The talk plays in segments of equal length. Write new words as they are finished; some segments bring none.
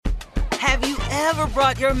Have you ever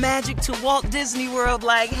brought your magic to Walt Disney World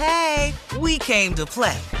like, hey, we came to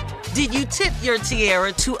play? Did you tip your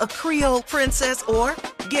tiara to a Creole princess or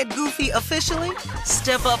get goofy officially?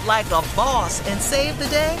 Step up like a boss and save the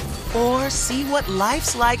day? Or see what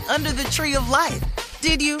life's like under the tree of life?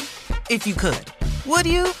 Did you? If you could. Would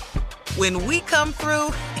you? When we come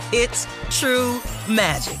through, it's true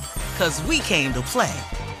magic. 'Cause we came to play.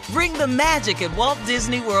 Bring the magic at Walt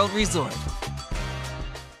Disney World Resort.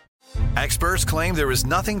 Experts claim there is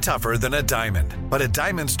nothing tougher than a diamond. But at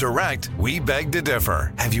Diamonds Direct, we beg to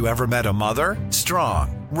differ. Have you ever met a mother?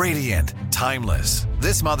 Strong, radiant, timeless.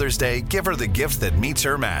 This Mother's Day, give her the gift that meets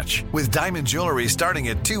her match. With diamond jewelry starting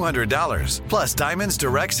at $200. Plus Diamonds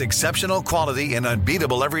Direct's exceptional quality and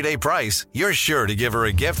unbeatable everyday price, you're sure to give her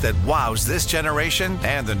a gift that wows this generation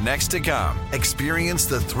and the next to come. Experience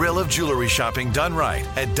the thrill of jewelry shopping done right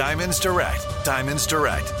at Diamonds Direct. Diamonds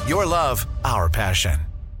Direct. Your love, our passion.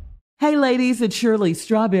 Hey ladies, it's Shirley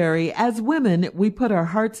Strawberry. As women, we put our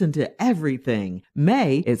hearts into everything.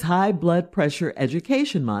 May is High Blood Pressure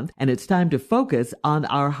Education Month, and it's time to focus on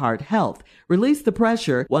our heart health. Release the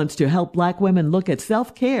Pressure wants to help Black women look at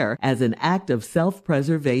self-care as an act of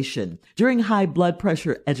self-preservation. During High Blood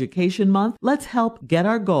Pressure Education Month, let's help get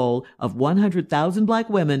our goal of 100,000 Black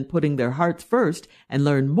women putting their hearts first and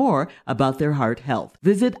learn more about their heart health.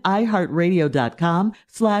 Visit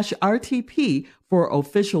iHeartRadio.com/RTP for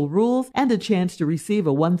official rules and a chance to receive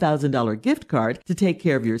a $1,000 gift card to take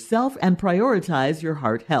care of yourself and prioritize your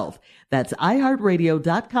heart health. That's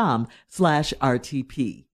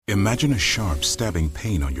iHeartRadio.com/RTP. Imagine a sharp, stabbing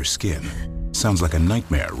pain on your skin. Sounds like a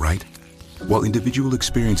nightmare, right? While individual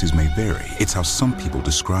experiences may vary, it's how some people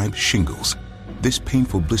describe shingles. This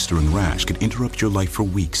painful, blistering rash could interrupt your life for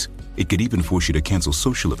weeks. It could even force you to cancel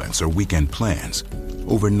social events or weekend plans.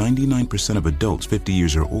 Over 99% of adults 50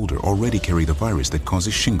 years or older already carry the virus that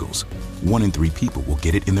causes shingles. 1 in 3 people will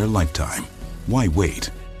get it in their lifetime. Why wait?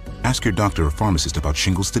 Ask your doctor or pharmacist about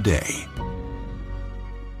shingles today.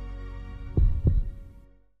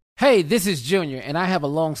 Hey, this is Junior, and I have a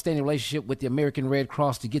long-standing relationship with the American Red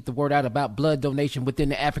Cross to get the word out about blood donation within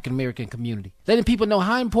the African-American community, letting people know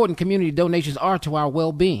how important community donations are to our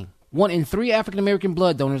well-being. 1 in 3 African-American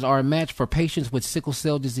blood donors are a match for patients with sickle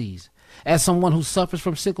cell disease. As someone who suffers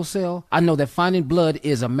from sickle cell, I know that finding blood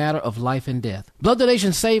is a matter of life and death. Blood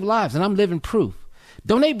donations save lives, and I'm living proof.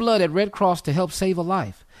 Donate blood at Red Cross to help save a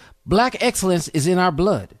life. Black excellence is in our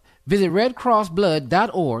blood. Visit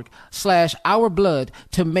redcrossblood.org/ourblood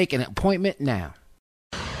to make an appointment now.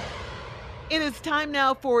 It is time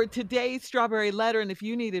now for today's Strawberry Letter, and if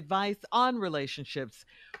you need advice on relationships,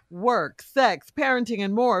 work, sex, parenting,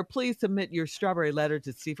 and more, please submit your Strawberry Letter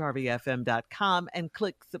to steveharveyfm.com and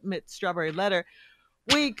click Submit Strawberry Letter.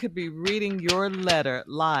 We could be reading your letter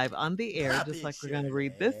live on the air, just like we're going to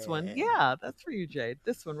read this one. Yeah, that's for you, Jade.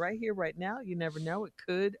 This one right here, right now. You never know. It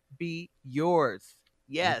could be yours.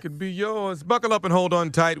 Yes. It could be yours. Buckle up and hold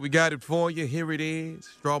on tight. We got it for you. Here it is.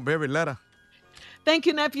 Strawberry Letter. Thank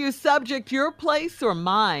you, nephew. Subject, your place or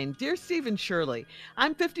mine? Dear Stephen Shirley,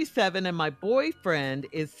 I'm 57 and my boyfriend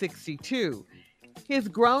is 62. His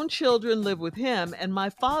grown children live with him and my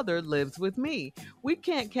father lives with me. We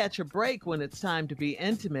can't catch a break when it's time to be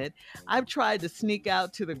intimate. I've tried to sneak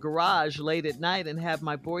out to the garage late at night and have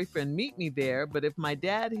my boyfriend meet me there, but if my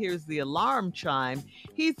dad hears the alarm chime,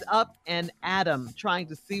 he's up and at him, trying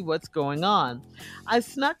to see what's going on. I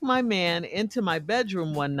snuck my man into my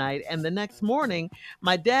bedroom one night, and the next morning,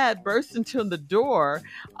 my dad burst into the door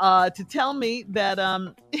to tell me that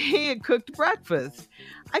he had cooked breakfast.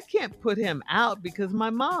 I can't put him out because my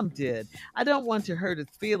mom did. I don't want to hurt his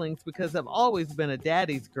feelings because I've always been a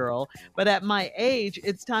daddy's girl, but at my age,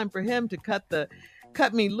 it's time for him to cut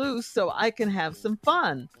me loose so I can have some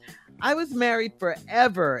fun. I was married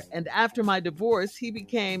forever, and after my divorce, he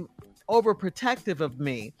became overprotective of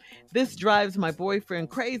me. This drives my boyfriend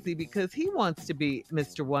crazy because he wants to be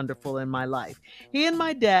Mr. Wonderful in my life. He and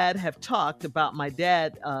my dad have talked about my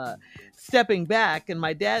dad stepping back, and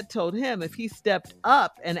my dad told him if he stepped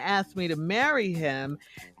up and asked me to marry him,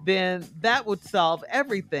 then that would solve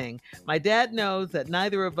everything. My dad knows that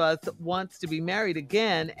neither of us wants to be married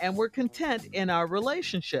again, and we're content in our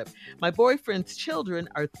relationship. My boyfriend's children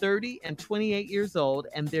are 30 and 28 years old,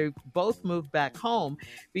 and they both moved back home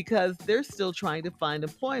because they're still trying to find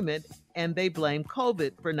employment, and they blame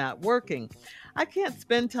COVID for not working. I can't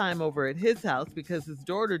spend time over at his house because his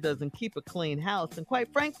daughter doesn't keep a clean house, and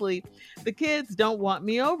quite frankly, the kids don't want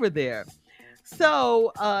me over there.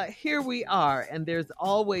 So here we are, and there's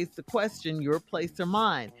always the question, your place or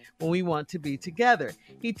mine, when we want to be together.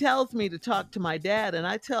 He tells me to talk to my dad, and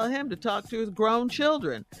I tell him to talk to his grown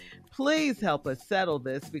children. please help us settle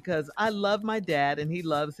this because I love my dad and he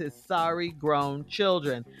loves his sorry grown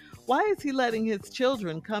children. Why is he letting his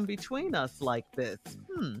children come between us like this?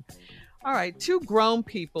 All right, two grown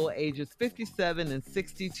people ages 57 and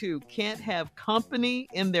 62 can't have company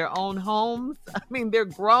in their own homes. I mean, they're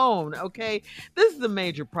grown, okay? This is a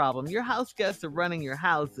major problem. Your house guests are running your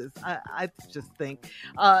houses. I just think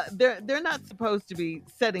they're not supposed to be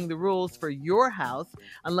setting the rules for your house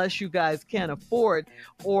unless you guys can't afford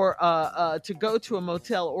or to go to a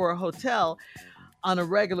motel or a hotel on a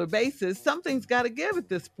regular basis. Something's got to give at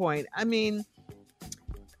this point. I mean,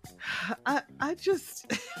 I just...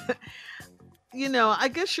 I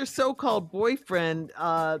guess your so-called boyfriend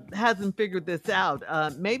hasn't figured this out.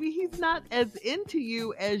 Maybe he's not as into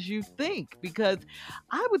you as you think, because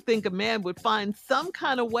I would think a man would find some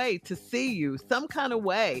kind of way to see you, some kind of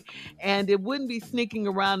way, and it wouldn't be sneaking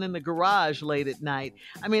around in the garage late at night.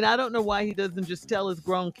 I mean, I don't know why he doesn't just tell his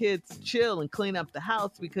grown kids to chill and clean up the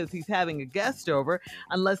house because he's having a guest over,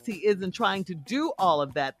 unless he isn't trying to do all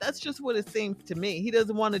of that. That's just what it seems to me. He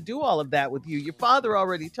doesn't want to do all of that with you. Your father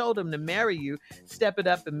already told him to marry you, step it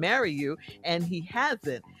up and marry you, and he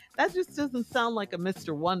hasn't. That just doesn't sound like a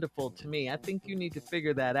Mr. Wonderful to me. I think you need to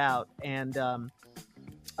figure that out and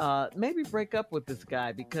maybe break up with this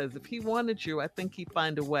guy, because if he wanted you, I think he'd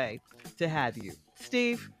find a way to have you.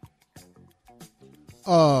 Steve?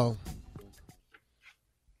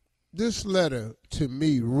 This letter to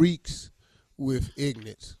me reeks with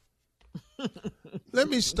ignorance. Let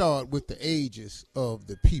me start with the ages of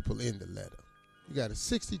the people in the letter. You got a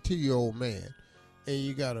 62-year-old man and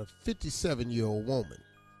you got a 57-year-old woman.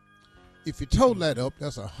 If you total that up,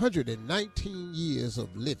 that's 119 years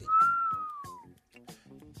of living.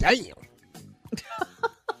 Damn.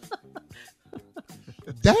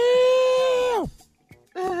 Damn.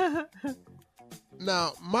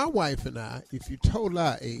 Now, my wife and I, if you total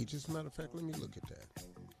our age, as a matter of fact, let me look at that.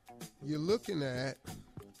 You're looking at,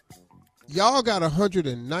 y'all got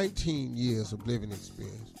 119 years of living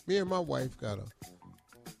experience. Me and my wife got a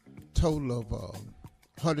total of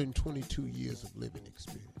 122 years of living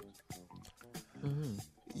experience. Mm-hmm.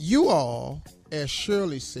 You all, as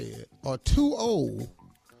Shirley said, are too old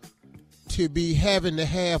to be having to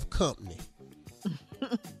have company.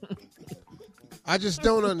 I just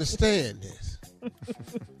don't understand this.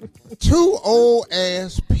 Two old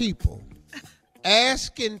ass people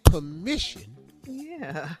asking permission.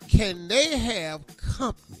 Yeah. Can they have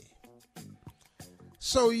company?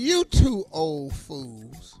 So you two old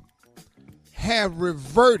fools have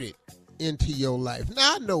reverted into your life.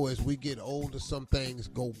 Now I know as we get older, some things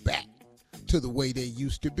go back to the way they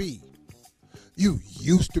used to be. You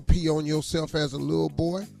used to pee on yourself as a little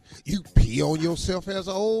boy. You pee on yourself as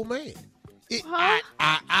an old man.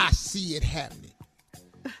 I see it happening.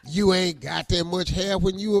 You ain't got that much hair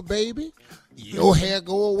when you a baby. Your hair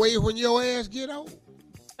go away when your ass get old.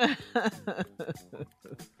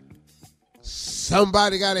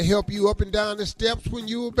 Somebody got to help you up and down the steps when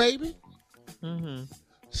you a baby. Mm-hmm.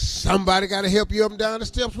 Somebody got to help you up and down the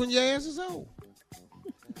steps when your ass is old.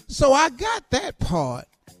 So I got that part.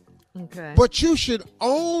 Okay. But you should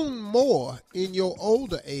own more in your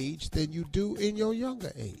older age than you do in your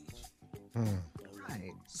younger age.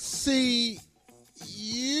 Right. See,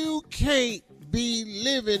 you can't be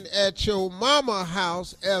living at your mama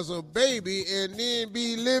house as a baby and then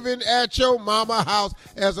be living at your mama house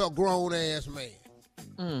as a grown-ass man.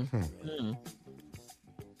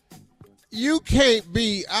 You can't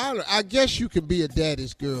be, I guess you can be a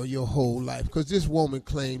daddy's girl your whole life, because this woman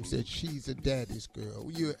claims that she's a daddy's girl.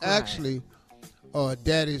 You're actually a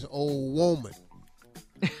daddy's old woman.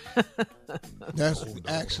 That's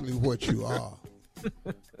actually what you are.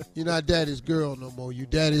 You're not daddy's girl no more. You're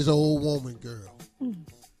daddy's old woman girl.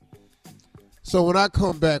 So when I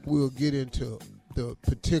come back, we'll get into the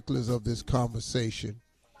particulars of this conversation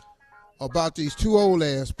about these two old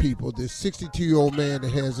ass people, this 62-year-old man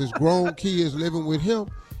that has his grown kids living with him,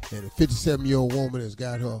 and a 57-year-old woman has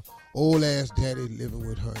got her old ass daddy living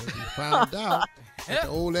with her. And we found out that the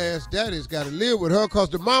old ass daddy's got to live with her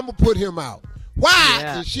because the mama put him out.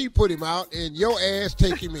 Why did she put him out and your ass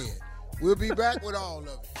take him in? We'll be back with all of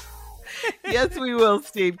it. Yes, we will,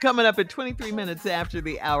 Steve. Coming up at 23 minutes after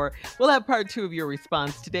the hour, we'll have part 2 of your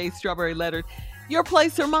response. Today's Strawberry Letter, your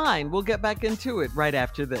place or mine. We'll get back into it right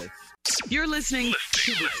after this. You're listening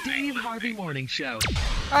to the Steve Harvey Morning Show.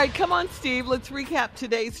 All right, come on, Steve. Let's recap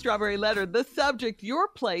today's Strawberry Letter. The subject, your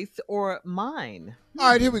place or mine. All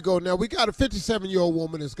right, here we go. Now, we got a 57-year-old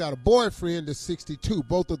woman that's got a boyfriend that's 62.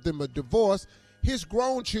 Both of them are divorced. His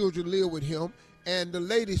grown children live with him, and the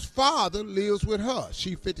lady's father lives with her.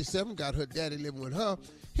 She 57, got her daddy living with her.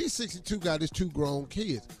 He's 62, got his 2 grown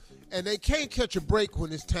kids. And they can't catch a break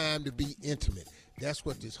when it's time to be intimate. That's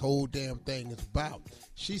what this whole damn thing is about.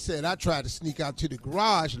 She said, I tried to sneak out to the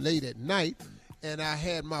garage late at night, and I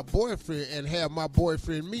had my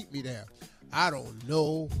boyfriend meet me there. I don't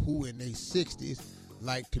know who in their 60s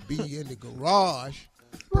like to be in the garage,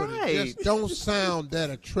 but it just don't sound that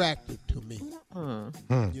attractive to me.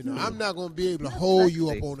 You know, I'm not going to be able to hold you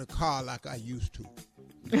up on the car like I used to.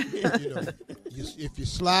 You know, if you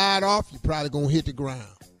slide off, you're probably going to hit the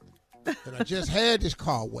ground. And I just had this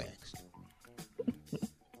car waxed.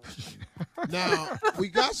 Now, we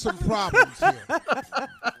got some problems here.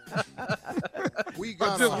 We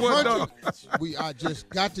got I just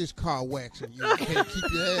got this car waxed, and you can't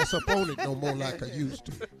keep your ass up on it no more like I used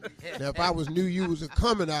to. Now, if I knew you was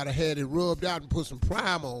coming, I'd have had it rubbed out and put some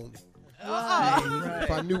primer on it. If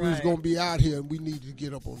I knew we was going to be out here and we needed to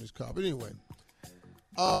get up on this car. But anyway.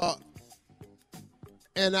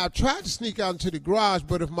 And I tried to sneak out into the garage,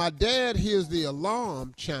 but if my dad hears the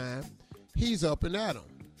alarm chime, he's up and at him,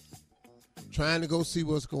 trying to go see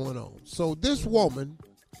what's going on. So this woman,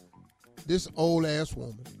 this old-ass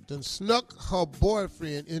woman, done snuck her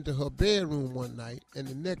boyfriend into her bedroom one night, and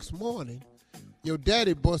the next morning, your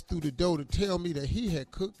daddy bust through the door to tell me that he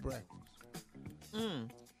had cooked breakfast.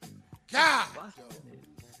 God!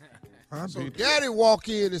 So daddy walk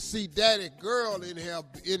in and see daddy girl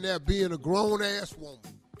in there being a grown-ass woman.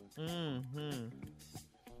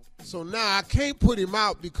 So now I can't put him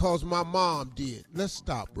out because my mom did. Let's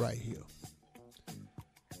stop right here.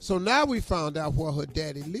 So now we found out where her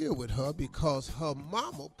daddy lived with her because her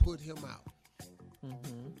mama put him out.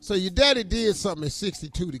 So your daddy did something at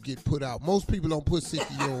 62 to get put out. Most people don't put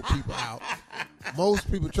 60-year-old people out.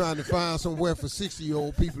 Most people trying to find somewhere for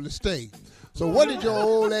 60-year-old people to stay. So what did your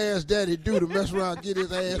old ass daddy do to mess around and get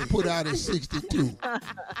his ass put out at 62?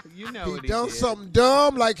 You know he what he done did. something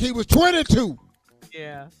dumb like he was 22.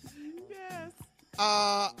 Yeah. Yes.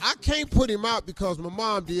 I can't put him out because my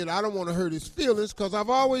mom did. I don't want to hurt his feelings because I've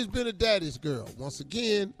always been a daddy's girl. Once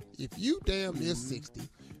again, if you damn near 60,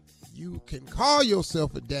 you can call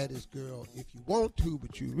yourself a daddy's girl if you want to,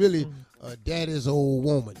 but you really a daddy's old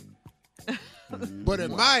woman. But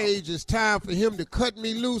at my age, it's time for him to cut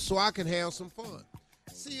me loose so I can have some fun.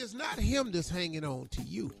 See, it's not him that's hanging on to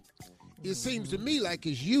you. It seems to me like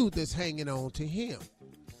it's you that's hanging on to him.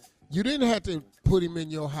 You didn't have to put him in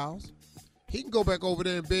your house. He can go back over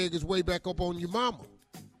there and beg his way back up on your mama.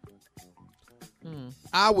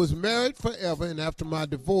 I was married forever, and after my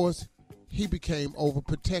divorce, he became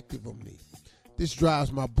overprotective of me. This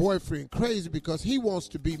drives my boyfriend crazy because he wants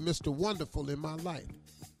to be Mr. Wonderful in my life.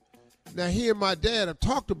 Now, he and my dad have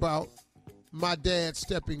talked about my dad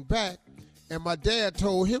stepping back, and my dad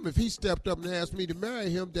told him if he stepped up and asked me to marry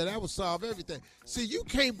him, that I would solve everything. See, you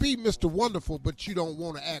can't be Mr. Wonderful, but you don't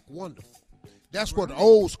want to act wonderful. That's what the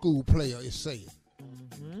old school player is saying.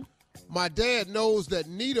 My dad knows that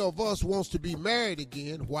neither of us wants to be married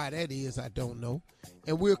again. Why that is, I don't know.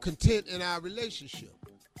 And we're content in our relationship.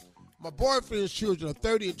 My boyfriend's children are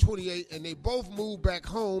 30 and 28, and they both moved back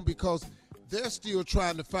home because they're still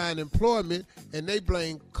trying to find employment, and they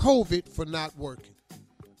blame COVID for not working.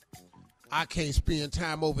 I can't spend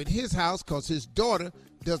time over at his house because his daughter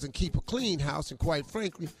doesn't keep a clean house, and quite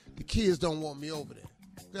frankly, the kids don't want me over there.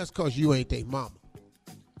 That's because you ain't their mama.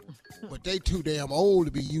 But they too damn old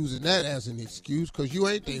to be using that as an excuse because you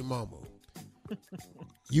ain't their mama.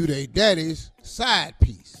 You their daddy's side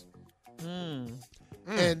piece. And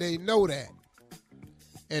they know that.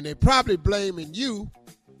 And they probably blaming you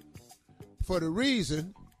for the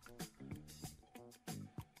reason,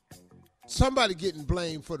 somebody getting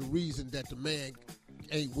blamed for the reason that the man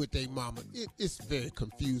ain't with their mama. It's very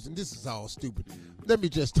confusing. This is all stupid. Let me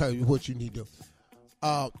just tell you what you need to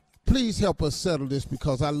do. Please help us settle this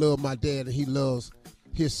because I love my dad and he loves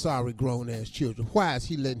his sorry grown-ass children. Why is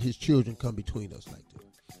he letting his children come between us like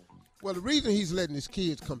that? Well, the reason he's letting his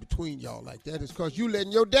kids come between y'all like that is because you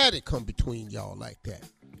letting your daddy come between y'all like that.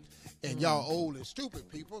 And y'all old and stupid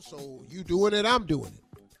people, so you doing it, I'm doing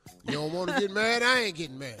it. You don't want to get married, I ain't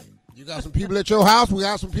getting married. You got some people at your house, we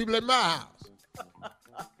got some people at my house.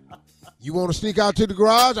 You want to sneak out to the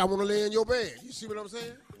garage, I want to lay in your bed. You see what I'm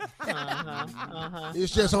saying?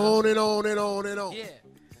 It's just on and on and on and on. Yeah.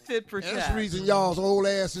 Tit for tat. That's the reason y'all's old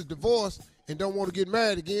ass is divorced and don't want to get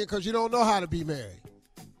married again because you don't know how to be married.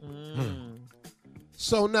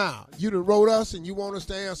 So now, you done wrote us and you want us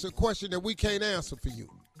to answer a question that we can't answer for you.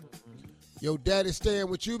 Your daddy's staying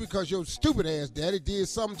with you because your stupid ass daddy did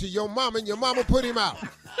something to your mama and your mama put him out.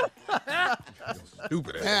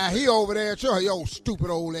 Stupid ass. Now he over there at your old stupid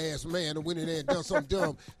old ass man that went in there and done something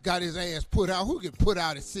dumb, got his ass put out. Who get put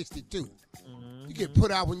out at 62? You get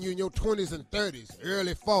put out when you're in your 20s and 30s,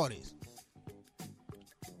 early 40s.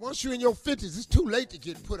 Once you're in your 50s, it's too late to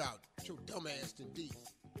get put out. Your dumb ass indeed.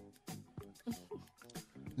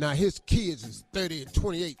 Now his kids is 30 and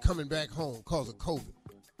 28 coming back home because of COVID.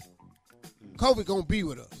 COVID gonna be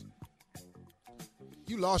with us.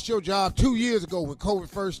 You lost your job 2 years ago when COVID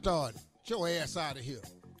first started. Get your ass out of here.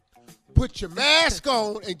 Put your mask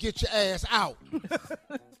on and get your ass out.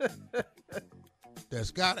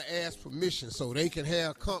 That's gotta ask permission so they can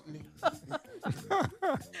have company. All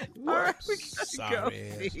right, we gotta Sorry go.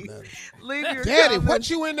 ass letter. Leave your Daddy, comments. what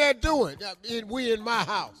you in there doing? We in my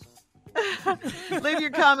house. Leave your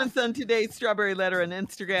comments on today's Strawberry Letter on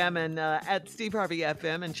Instagram and at Steve Harvey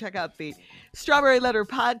FM, and check out the Strawberry Letter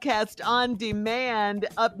podcast on demand.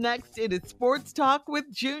 Up next, it is Sports Talk with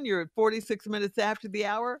Junior at 46 minutes after the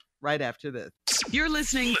hour, right after this. You're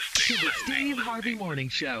listening to the Steve Harvey Morning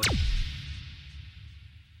Show.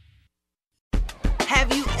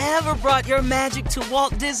 Have you ever brought your magic to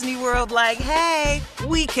Walt Disney World like, hey,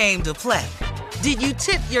 we came to play? Did you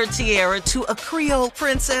tip your tiara to a Creole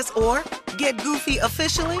princess or get goofy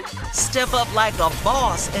officially? Step up like a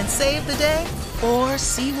boss and save the day? Or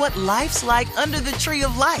see what life's like under the tree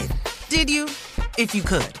of life? Did you? If you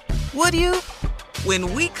could. Would you?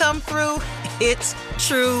 When we come through, it's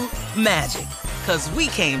true magic. 'Cause we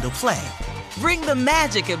came to play. Bring the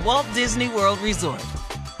magic at Walt Disney World Resort.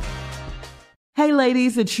 Hey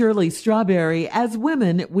ladies, it's Shirley Strawberry. As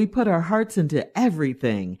women, we put our hearts into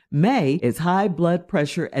everything. May is High Blood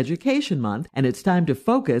Pressure Education Month, and it's time to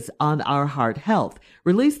focus on our heart health.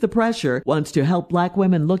 Release the Pressure wants to help Black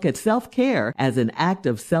women look at self-care as an act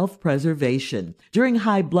of self-preservation. During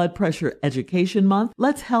High Blood Pressure Education Month,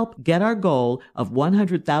 let's help get our goal of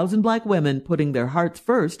 100,000 Black women putting their hearts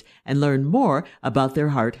first and learn more about their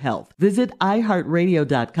heart health. Visit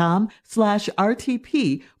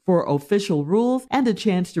iHeartRadio.com/RTP for official rules and a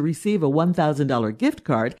chance to receive a $1,000 gift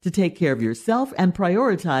card to take care of yourself and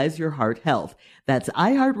prioritize your heart health. That's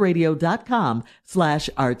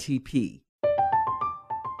iHeartRadio.com/RTP.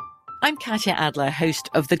 I'm Katya Adler, host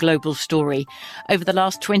of The Global Story. Over the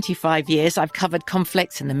last 25 years, I've covered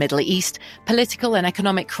conflicts in the Middle East, political and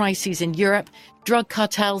economic crises in Europe, drug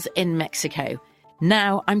cartels in Mexico.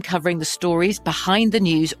 Now I'm covering the stories behind the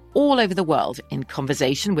news all over the world in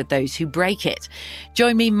conversation with those who break it.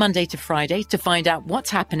 Join me Monday to Friday to find out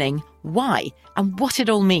what's happening, why, and what it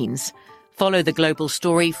all means. Follow The Global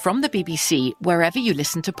Story from the BBC wherever you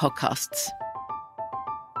listen to podcasts.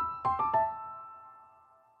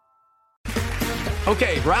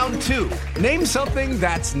 Okay, round two. Name something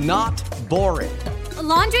that's not boring. A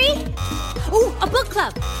laundry? Ooh, a book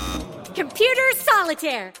club. Computer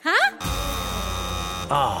solitaire, huh?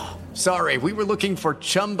 Ah, sorry, we were looking for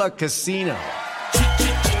Chumba Casino.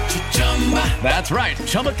 That's right,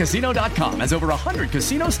 ChumbaCasino.com has over 100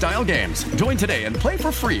 casino-style games. Join today and play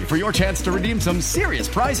for free for your chance to redeem some serious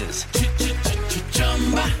prizes.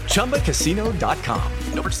 ChumbaCasino.com.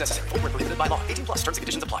 No purchase necessary. Void where prohibited by law. 18+ terms and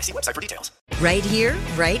conditions apply. See website for details. Right here,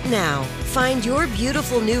 right now. Find your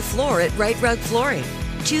beautiful new floor at Right Rug Flooring.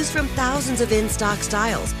 Choose from thousands of in-stock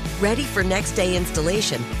styles, ready for next day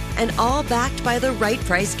installation, and all backed by the right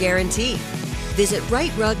price guarantee. Visit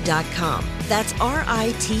rightrug.com. That's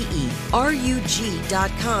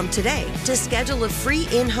RITERUG.com today to schedule a free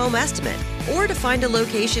in-home estimate or to find a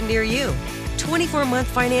location near you. 24-month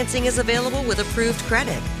financing is available with approved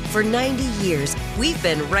credit. For 90 years, we've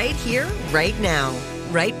been right here, right now.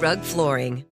 Right Rug Flooring.